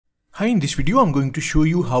Hi, in this video I'm going to show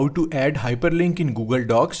you how to add hyperlink in Google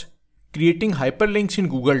Docs. Creating hyperlinks in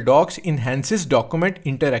Google Docs enhances document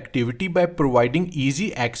interactivity by providing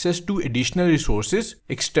easy access to additional resources,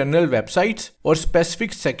 external websites, or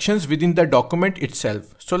specific sections within the document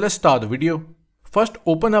itself. So let's start the video. First,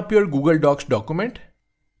 open up your Google Docs document.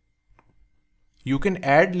 You can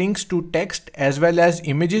add links to text as well as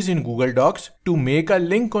images in Google Docs. To make a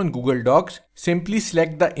link on Google Docs, simply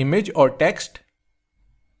select the image or text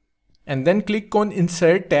and then click on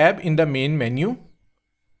Insert tab in the main menu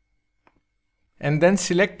and then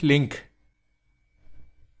select Link.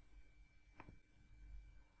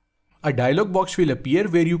 A dialog box will appear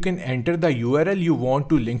where you can enter the URL you want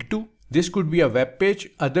to link to. This could be a web page,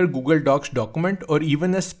 other Google Docs document, or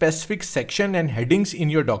even a specific section and headings in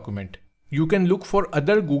your document. You can look for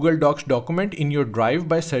other Google Docs document in your drive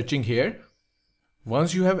by searching here.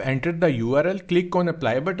 Once you have entered the URL, click on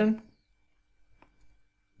Apply button.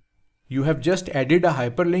 You have just added a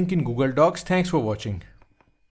hyperlink in Google Docs. Thanks for watching.